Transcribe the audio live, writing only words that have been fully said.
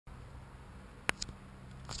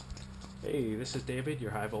Hey, this is David,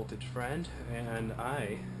 your high voltage friend, and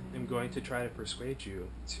I am going to try to persuade you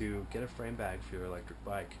to get a frame bag for your electric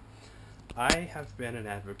bike. I have been an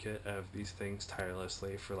advocate of these things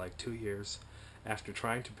tirelessly for like 2 years after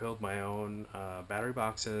trying to build my own battery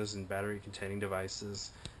boxes and battery containing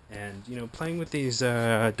devices and playing with these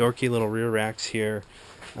dorky little rear racks here,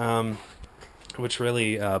 um, which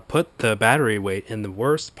really put the battery weight in the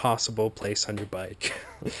worst possible place on your bike.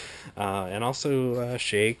 And also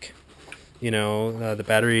shake. The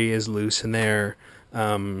battery is loose in there.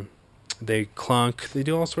 Um, they clunk. They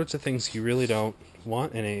do all sorts of things you really don't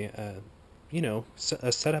want in a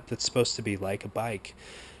setup that's supposed to be like a bike.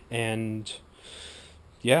 And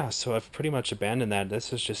yeah, so I've pretty much abandoned that.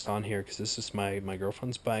 This is just on here because this is my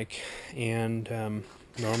girlfriend's bike, and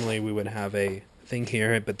normally we would have a thing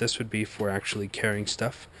here, but this would be for actually carrying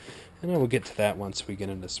stuff, and I will get to that once we get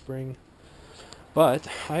into spring. But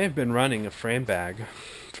I have been running a frame bag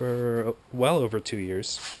for well over 2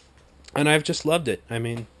 years, and I've just loved it. I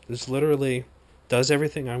mean, this literally does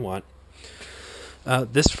everything I want.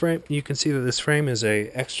 This frame, you can see that this frame is a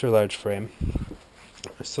extra large frame,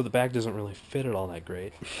 so the bag doesn't really fit it all that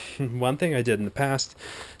great. One thing I did in the past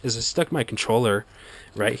is I stuck my controller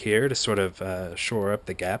right here to sort of shore up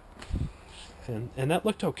the gap, and that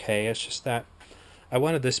looked okay. It's just that I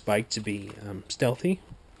wanted this bike to be stealthy,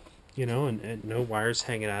 and no wires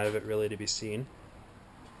hanging out of it really to be seen.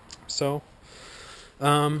 So,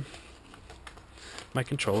 my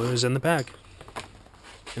controller is in the bag,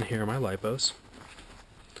 and here are my lipos,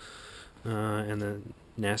 and the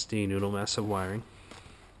nasty noodle mess of wiring.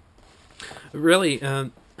 Really,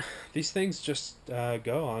 these things just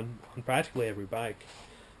go on practically every bike.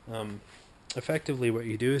 Effectively, what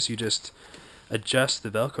you do is you just adjust the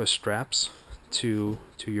Velcro straps to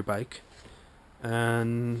your bike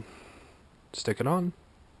and stick it on,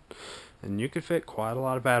 and you could fit quite a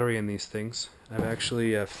lot of battery in these things. I've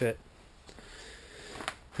actually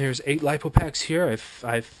there's 8 lipo packs here.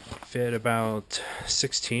 I've fit about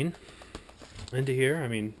 16 into here. I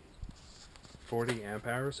mean, 40 amp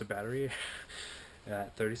hours of battery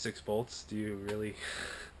at 36 volts. Do you really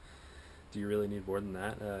need more than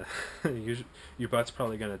that? Your butt's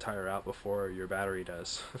probably going to tire out before your battery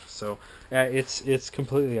does. So it's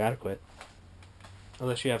completely adequate,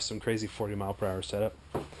 unless you have some crazy 40 mph setup.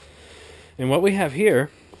 And what we have here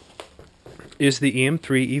is the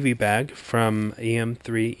em3ev bag from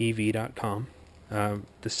em3ev.com.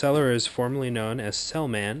 The seller is formerly known as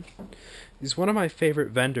Cellman. He's one of my favorite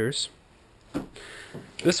vendors.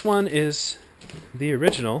 This one is the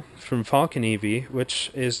original from falconEV, which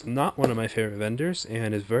is not one of my favorite vendors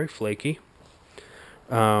and is very flaky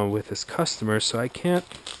with his customers, so I can't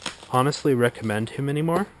honestly recommend him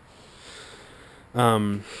anymore.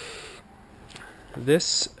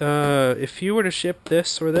 This, if you were to ship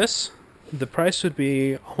this or this, the price would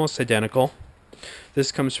be almost identical.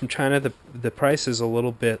 This comes from China. The price is a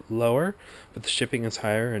little bit lower, but the shipping is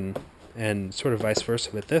higher, and sort of vice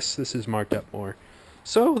versa with this. This is marked up more.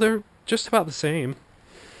 So they're just about the same.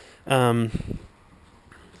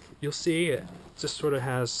 You'll see it just sort of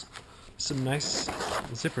has some nice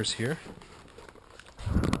zippers here.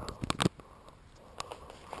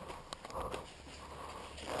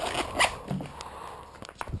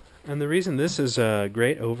 And the reason this is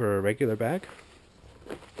great over a regular bag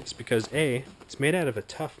is because A, it's made out of a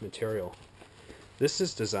tough material. This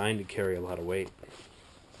is designed to carry a lot of weight.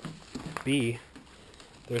 B,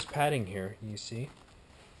 there's padding here, you see?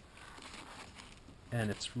 And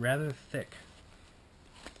it's rather thick.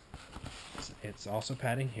 It's also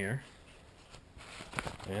padding here.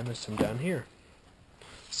 And there's some down here.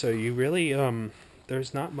 So you really,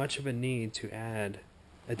 there's not much of a need to add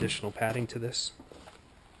additional padding to this.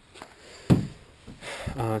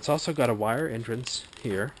 It's also got a wire entrance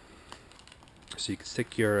here, so you can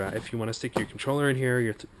stick your, if you want to stick your controller in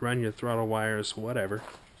here, run your throttle wires, whatever.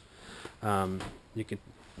 You can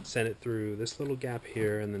send it through this little gap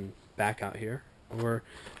here and then back out here, or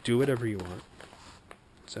do whatever you want.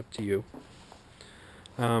 It's up to you.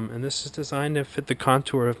 And this is designed to fit the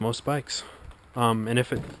contour of most bikes. And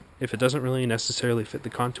if it doesn't really necessarily fit the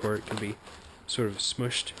contour, it can be sort of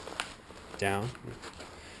smushed down.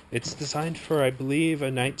 It's designed for, I believe, a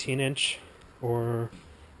 19-inch, and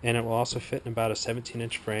it will also fit in about a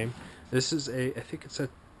 17-inch frame. This is I think it's a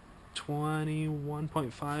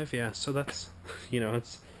 21.5, yeah, so that's,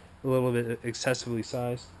 it's a little bit excessively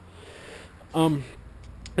sized.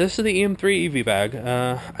 This is the em3ev bag.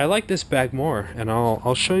 I like this bag more, and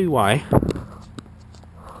I'll show you why.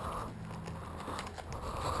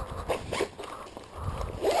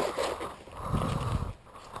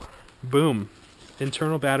 Boom.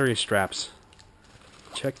 Internal battery straps.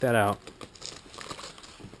 check that out.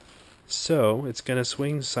 So it's going to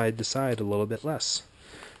swing side to side a little bit less.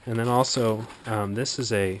 And then also, this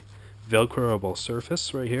is a Velcroable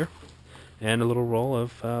surface right here, and a little roll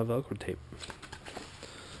of Velcro tape.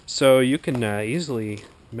 So you can easily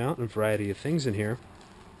mount a variety of things in here.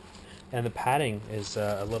 And the padding is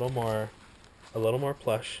a little more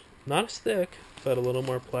plush. Not as thick, but a little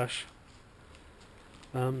more plush.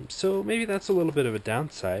 So maybe that's a little bit of a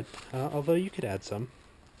downside, although you could add some.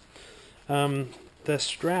 The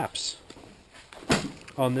straps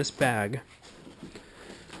on this bag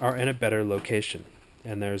are in a better location,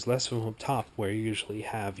 and there's less room up top where you usually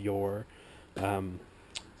have your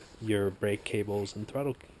brake cables and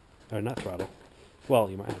throttle, or not throttle. Well,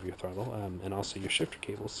 you might have your throttle, and also your shifter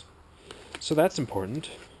cables. So that's important.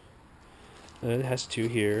 It has 2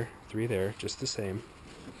 here, 3 there, just the same.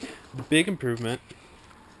 The big improvement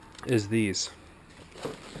is these.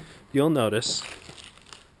 You'll notice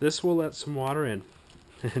this will let some water in,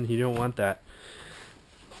 and you don't want that.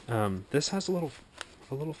 This has a little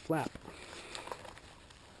flap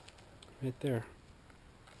right there,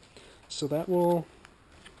 so that will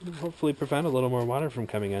hopefully prevent a little more water from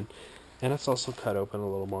coming in. And it's also cut open a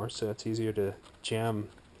little more, so it's easier to jam,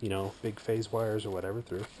 big phase wires or whatever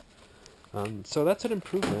through. So that's an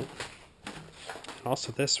improvement.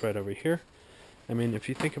 Also this right over here. I mean, if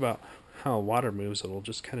you think about how water moves, it'll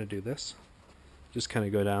just kind of do this. Just kind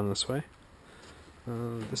of go down this way.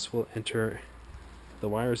 This will enter the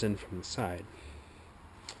wires in from the side.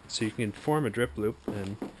 So you can form a drip loop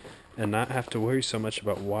and not have to worry so much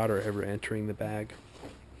about water ever entering the bag.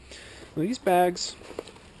 Well, these bags,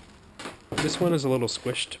 this one is a little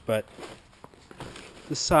squished, but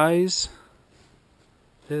the size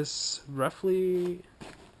is roughly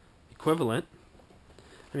equivalent.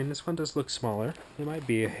 I mean, this one does look smaller. It might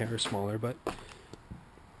be a hair smaller, but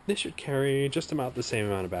this should carry just about the same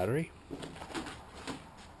amount of battery.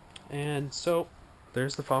 And so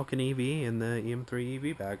there's the falconEV and the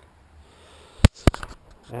em3ev bag.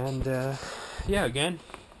 And yeah, again,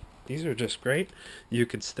 these are just great. You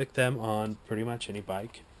could stick them on pretty much any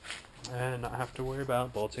bike and not have to worry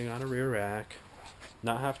about bolting on a rear rack,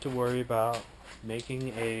 not have to worry about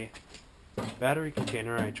making a battery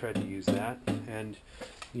container. I tried to use that, and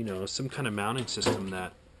some kind of mounting system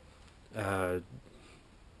that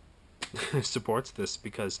supports this,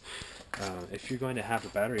 because if you're going to have a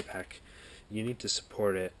battery pack, you need to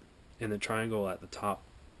support it in the triangle at the top,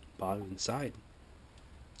 bottom, and side.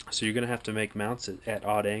 So you're going to have to make mounts at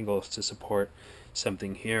odd angles to support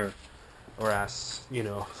something here, or else,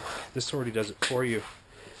 this already does it for you.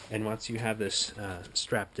 And once you have this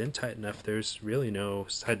strapped in tight enough, there's really no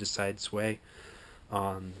side-to-side sway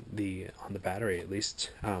on the battery. At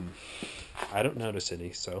least I don't notice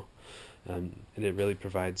any. So and it really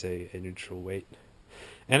provides a neutral weight,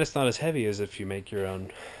 and it's not as heavy as if you make your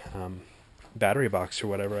own battery box or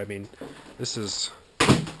whatever. I mean, this is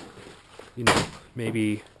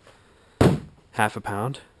maybe half a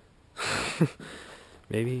pound,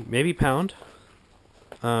 maybe pound.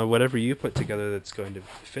 Whatever you put together that's going to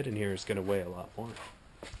fit in here is going to weigh a lot more.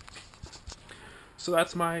 So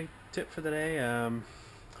that's my tip for the day.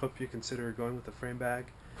 Hope you consider going with a frame bag.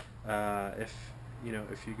 If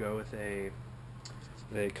you go with a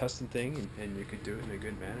custom thing and you could do it in a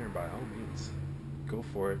good manner, by all means, go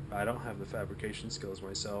for it. I don't have the fabrication skills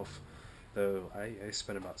myself, though I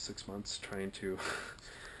spent about 6 months trying to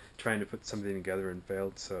put something together and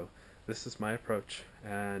failed. So this is my approach.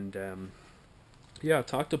 And yeah,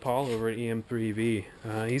 talk to Paul over at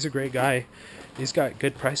em3ev. He's a great guy. He's got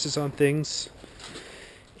good prices on things.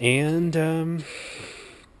 And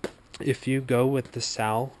if you go with the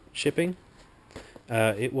SAL shipping,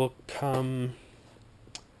 it will come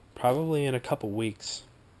probably in a couple weeks.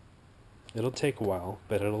 It'll take a while,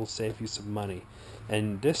 but it'll save you some money.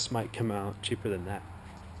 And this might come out cheaper than that.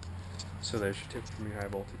 So there's your tip from your high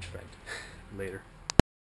voltage friend. Later.